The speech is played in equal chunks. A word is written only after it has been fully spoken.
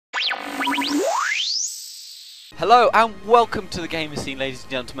Hello and welcome to the gamer scene, ladies and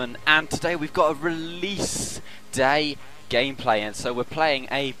gentlemen, and today we've got a release day gameplay, and so we're playing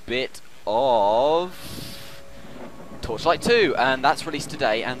a bit of Torchlight 2, and that's released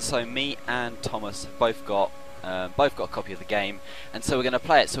today, and so me and Thomas have both got a copy of the game, and so we're going to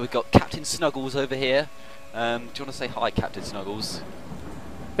play it. So we've got CaptainSnuggles over here. Do you want to say hi, CaptainSnuggles?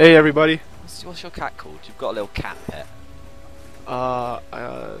 Hey everybody. What's your cat called? You've got a little cat pet.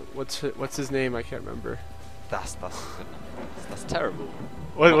 What's his name? I can't remember. That's terrible.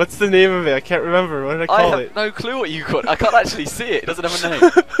 What's the name of it? I can't remember. What did I call it? I have no clue what you called. I can't actually see it. It doesn't have a name.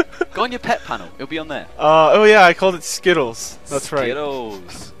 Go on your pet panel. It'll be on there. Oh yeah, I called it Skittles. That's right.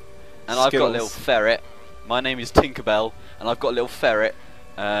 Skittles. And I've got a little ferret. My name is Tinkerbell, and I've got a little ferret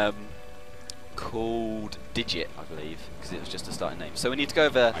called Digit, I believe, because it was just a starting name. So we need to go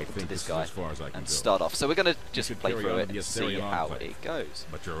over to this guy and start off. So we're going to just play through it and see how it goes.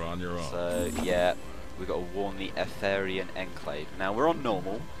 But you're on your own. So yeah, we've got to warn the Etherian Enclave. Now we're on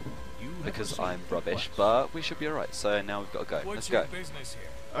normal because I'm rubbish, but we should be alright. So now we've got to go. Let's go.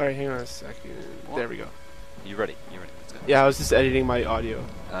 Alright, hang on a second. What? There we go. You ready? You ready? Let's go. Yeah, I was just editing my audio.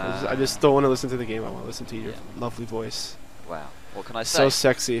 I just don't want to listen to the game. I want to listen to your lovely voice. Wow. What can I say? So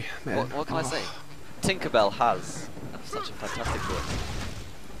sexy, man. What can I say? Tinkerbell has such a fantastic voice.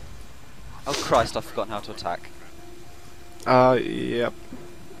 Oh Christ, I've forgotten how to attack. Yep.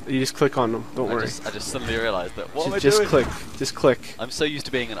 You just click on them. Don't worry. I just suddenly realised that. What am I just doing? click. Just click. I'm so used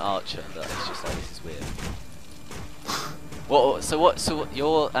to being an archer that it's just like, this is weird. What? So what?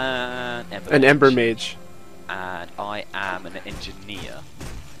 You're an embermage. And I am an engineer.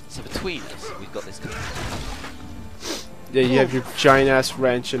 So between us, we've got this kind of... Yeah, you have your giant ass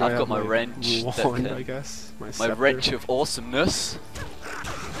wrench, and I've I got have my wrench. wand, I guess. My wrench of awesomeness.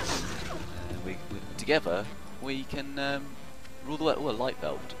 Together, we can rule the world. Oh, a light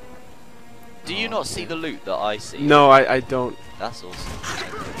bulb. Do you not see the loot that I see? No, I don't. That's awesome.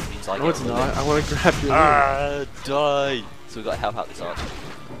 It means I No, get it's all the not. loot. I want to grab your loot. Die! So we've got to help out this archer.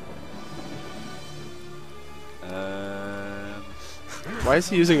 Why is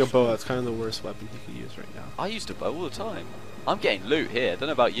he using a bow? That's kind of the worst weapon he could use right now. I used a bow all the time. I'm getting loot here. Don't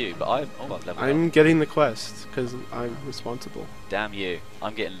know about you, but I've leveled up. Getting the quest because I'm responsible. Damn you!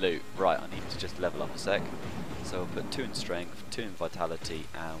 I'm getting loot. Right, I need to just level up a sec. So I'll put 2 in strength, 2 in vitality,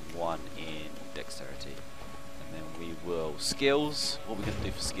 and 1 in dexterity. And then we will skills. What are we gonna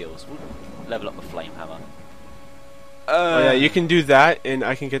do for skills? We'll level up the flame hammer. Oh yeah, you can do that, and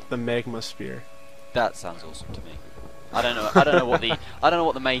I can get the magma spear. That sounds awesome to me. I don't know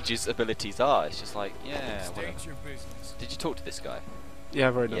what the mage's abilities are. It's just like, yeah. Whatever. Did you talk to this guy? Yeah,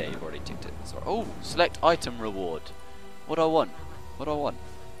 I've already done Yeah, that. you've already ticked it. Sorry. Oh, select item reward. What do I want? What do I want?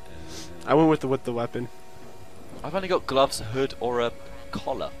 I went with the weapon. I've only got gloves, a hood, or a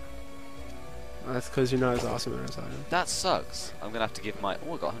collar. That's because you're not as awesome as I am. That sucks. I'm gonna have to give my.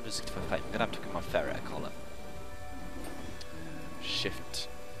 Oh, I got 165 fame. I'm gonna have to give my ferret a collar. Shift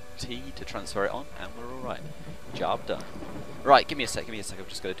T to transfer it on, and we're all right. Job done. Right, give me a sec. I'm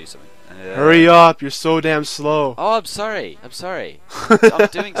just gonna do something. Hurry up! You're so damn slow. Oh, I'm sorry. I'm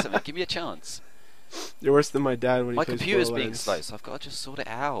doing something. Give me a chance. You're worse than my dad when he My plays computer's being Borderlands. slow, so I've got to just sort it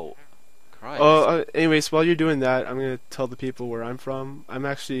out. Christ. Anyways, while you're doing that, I'm gonna tell the people where I'm from. I'm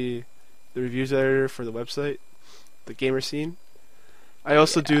actually the reviews editor for the website, the gamer scene. I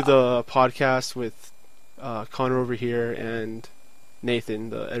also do the podcast with Connor over here and Nathan,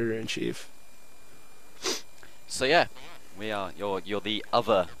 the editor-in-chief. So yeah, we are. You're the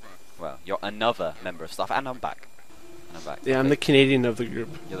other. Well, you're another member of staff, and I'm back. Yeah, I'm the Canadian of the group.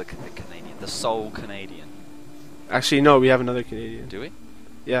 You're the Canadian, the sole Canadian. Actually, no, we have another Canadian. Do we?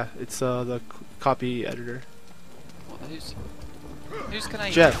 Yeah, it's the copy editor. What, who's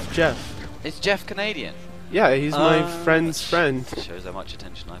Canadian? Jeff. Is Jeff Canadian? Yeah, he's my friend's friend. Shows how much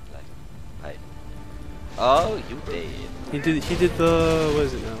attention I play. Hey. Oh, you did. He did the what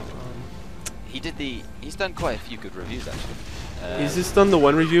is it now? He's done quite a few good reviews actually. He's just done the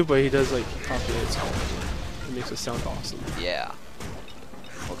one review, but he does like copyright stuff. It makes it sound awesome. Yeah.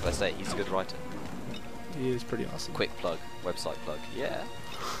 What can I say? He's a good writer. He is pretty awesome. Quick plug, website plug. Yeah.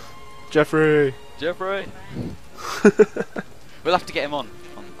 Jeffrey. We'll have to get him onto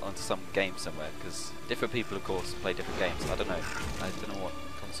some game somewhere, because different people, of course, play different games. I don't know what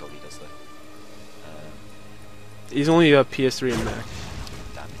console he does though. He's only a PS3 and Mac.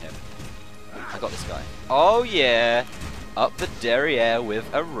 Damn him. I got this guy. Oh yeah! Up the derriere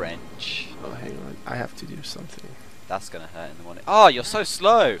with a wrench. Oh, hang on. I have to do something. That's gonna hurt in the morning. Oh, you're so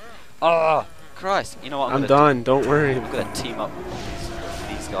slow! Oh, Christ. You know what? I'm done. Don't worry. I'm gonna team up with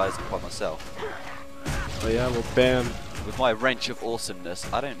these guys by myself. Oh yeah, well, bam. With my wrench of awesomeness,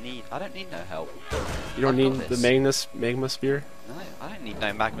 I don't need no help. You don't I've need got the this. magma sphere. No, I don't need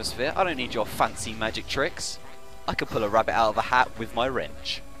no magma sphere. I don't need your fancy magic tricks. I can pull a rabbit out of a hat with my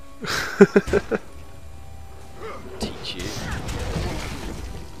wrench. Teach you.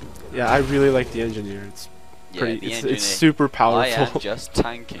 Yeah, I really like the engineer. It's pretty. the It's engineer. super powerful. I am just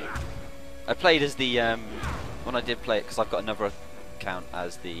tanking. I played as the when I did play it because I've got another account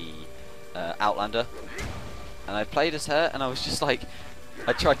as the Outlander, and I played as her, and I was just like,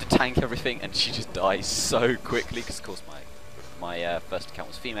 I tried to tank everything, and she just dies so quickly because, of course, my first account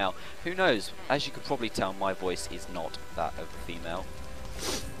was female. Who knows? As you could probably tell, my voice is not that of a female.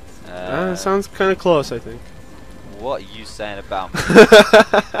 Sounds kind of close, I think. What are you saying about me?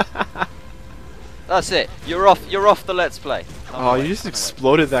 That's it. You're off. You're off the Let's Play. Oh, you just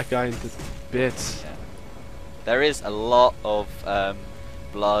exploded that guy into bits. Yeah. There is a lot of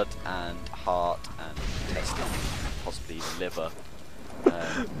blood and heart and intestine, possibly liver.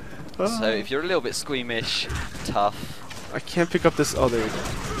 So if you're a little bit squeamish, tough. I can't pick up this other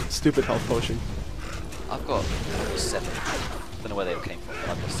stupid health potion. I've got 7. Don't know where they all came from, but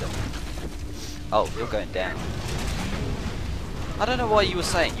I've got 7. Oh, you're going down. I don't know why you were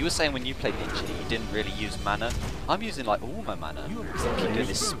saying. You were saying when you played the engineer, you didn't really use mana. I'm using like all my mana because I keep doing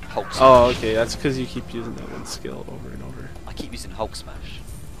this Hulk smash. Oh, okay, that's because you keep using that one skill over and over. I keep using Hulk smash.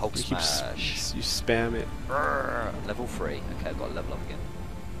 Hulk You smash. you spam it. Level 3. Okay, I've got to level up again.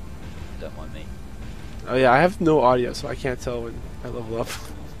 Don't mind me. Oh yeah, I have no audio, so I can't tell when I level up.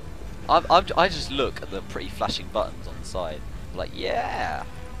 I just look at the pretty flashing buttons on the side. Like, yeah,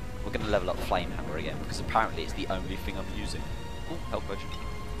 we're gonna level up Flame Hammer again because apparently it's the only thing I'm using. Oh, health potion,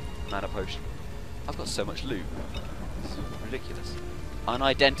 mana potion. I've got so much loot. It's ridiculous.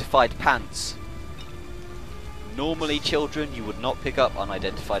 Unidentified pants. Normally, children, you would not pick up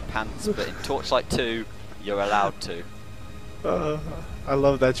unidentified pants, but in Torchlight 2, you're allowed to. I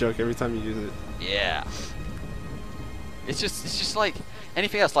love that joke every time you use it. Yeah. It's just like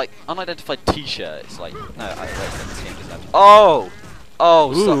anything else, like unidentified T-shirt. It's like no, wait, this game doesn't have. Oh,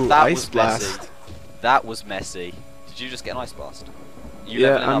 Ooh, so that ice was blast. messy. That was messy. Did you just get an ice blast?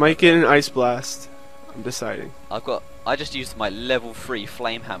 Yeah, I might get an ice blast. I'm deciding. I just used my level 3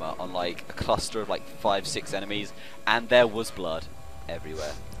 flame hammer on like a cluster of like 5-6 enemies, and there was blood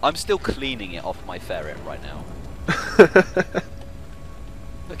everywhere. I'm still cleaning it off my ferret right now.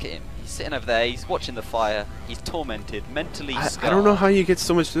 Look at him. He's sitting over there. He's watching the fire. He's tormented, mentally scarred. I don't know how you get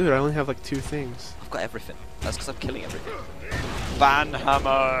so much loot. I only have like 2 things. I've got everything. That's because I'm killing everything. Ban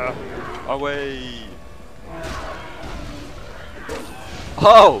hammer away.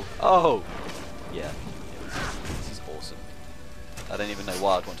 Oh. Yeah. This is awesome. I don't even know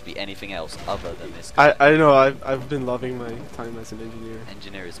why I'd want to be anything else other than this. I know. I've been loving my time as an engineer.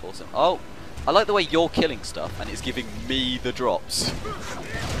 Engineer is awesome. Oh, I like the way you're killing stuff and it's giving me the drops.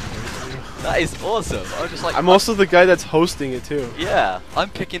 That is awesome. I'm also the guy that's hosting it too. Yeah, I'm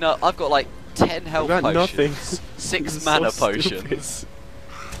picking up. I've got like 10 health potions, nothing. 6 mana potions.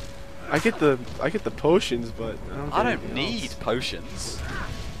 I get the potions, but I don't need potions.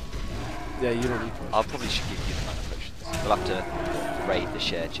 Yeah, you don't need potions. I probably should give you the mana potions. We'll have to raid the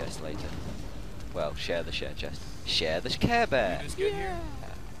share chest later. Well, share the share chest. Share the Care Bear. Yeah.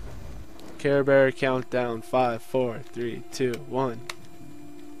 Care Bear countdown. 5, 4, 3, 2, 1.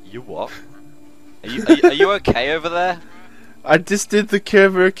 You what? Are you okay over there? I just did the Care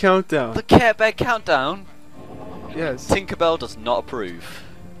Bear countdown. The Care Bear countdown? Yes. Tinkerbell does not approve.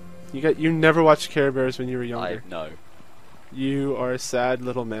 You never watched Care Bears when you were younger. No. You are a sad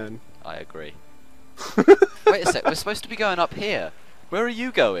little man. I agree. Wait a sec, we're supposed to be going up here. Where are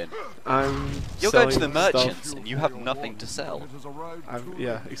you going? You're going to the merchants stuff. and you have nothing to sell.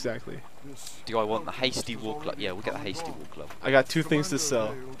 Yeah, exactly. Do I want the hasty wool club? Yeah, we'll get the hasty wool club. I got 2 things to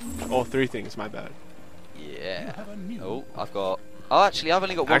sell. Oh, 3 things, my bad. Yeah. Oh, I've got... Oh, actually, I've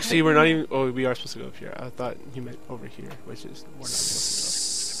only got 1 Actually, thing. we're not even... Oh, we are supposed to go up here. I thought you meant over here, which is... We're not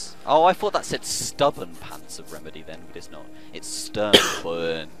supposed to go. Oh, I thought that said stubborn pants of remedy then, but it's not. It's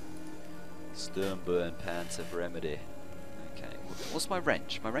sternburn. Sternburn pants of remedy. Okay, what's my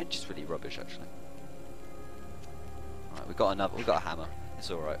wrench? My wrench is really rubbish, actually. Alright, we got a hammer. It's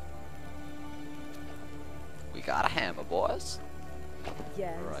alright. We got a hammer, boys.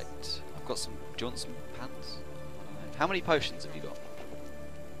 Yes. Right. I've got some... Do you want some pants? How many potions have you got?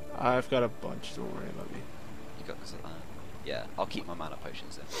 I've got a bunch, don't worry about me. You got... yeah, I'll keep my mana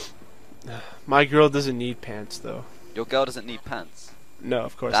potions then. My girl doesn't need pants, though. Your girl doesn't need pants? No,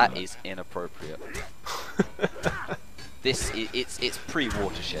 of course not. That is inappropriate. It's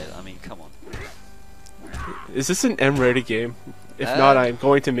pre-watershed. I mean, come on. Is this an M-rated game? If not, I'm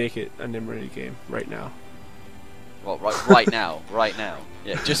going to make it an M-rated game right now. Well, right now, right now.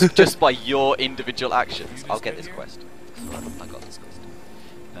 Yeah, just by your individual actions, I'll get this quest. Right, I got this quest.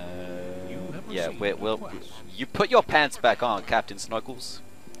 Yeah, you put your pants back on, Captain Snuggles.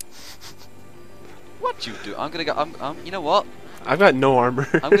 What you do? I'm gonna go. You know what? I've got no armor.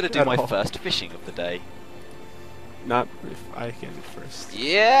 I'm gonna do at my all. first fishing of the day. Not if I get it first.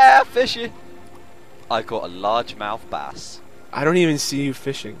 Yeah, fishing. I caught a largemouth bass. I don't even see you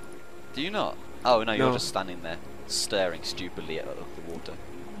fishing. Do you not? Oh no, you're No. just standing there, staring stupidly at the water.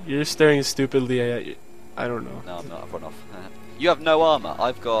 You're staring stupidly at you. I don't know. No, I'm not. I've run off. You have no armor.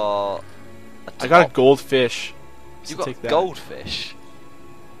 I've got. I got a goldfish. You So got take that. goldfish.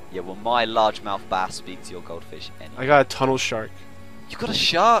 Yeah, well, my largemouth bass beats your goldfish anyway. I got a tunnel shark. You got a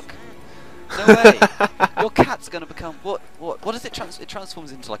shark? No way. Your cat's gonna become what? What does it It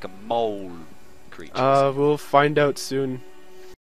transforms into like a mole creature. We'll find out soon.